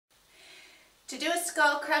To do a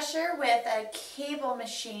skull crusher with a cable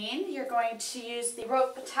machine, you're going to use the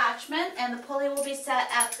rope attachment and the pulley will be set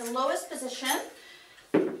at the lowest position.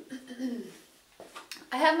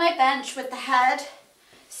 I have my bench with the head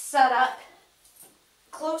set up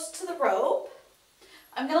close to the rope.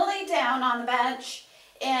 I'm going to lay down on the bench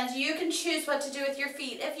and you can choose what to do with your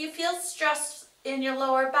feet. If you feel stress in your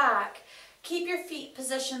lower back, keep your feet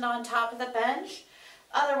positioned on top of the bench.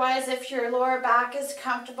 Otherwise, if your lower back is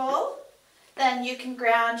comfortable, then you can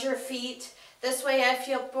ground your feet. This way I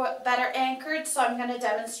feel better anchored, so I'm going to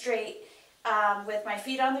demonstrate with my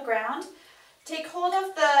feet on the ground. Take hold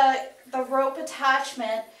of the rope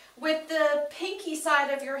attachment with the pinky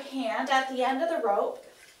side of your hand at the end of the rope.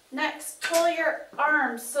 Next, pull your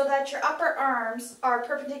arms so that your upper arms are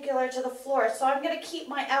perpendicular to the floor. So I'm going to keep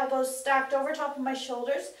my elbows stacked over top of my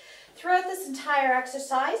shoulders throughout this entire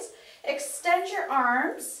exercise. Extend your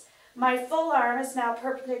arms. My full arm is now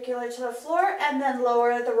perpendicular to the floor, and then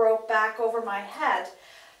lower the rope back over my head.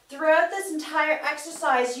 Throughout this entire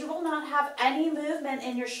exercise, you will not have any movement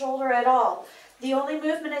in your shoulder at all. The only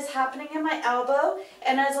movement is happening in my elbow,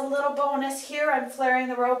 and as a little bonus here, I'm flaring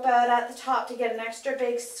the rope out at the top to get an extra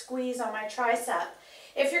big squeeze on my tricep.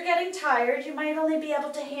 If you're getting tired, you might only be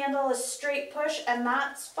able to handle a straight push, and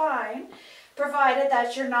that's fine, provided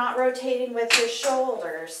that you're not rotating with your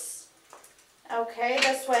shoulders. Okay,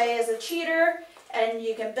 this way is a cheater, and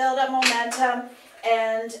you can build up momentum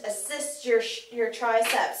and assist your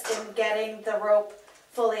triceps in getting the rope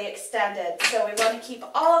fully extended. So we want to keep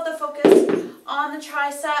all of the focus on the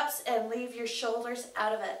triceps and leave your shoulders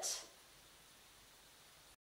out of it.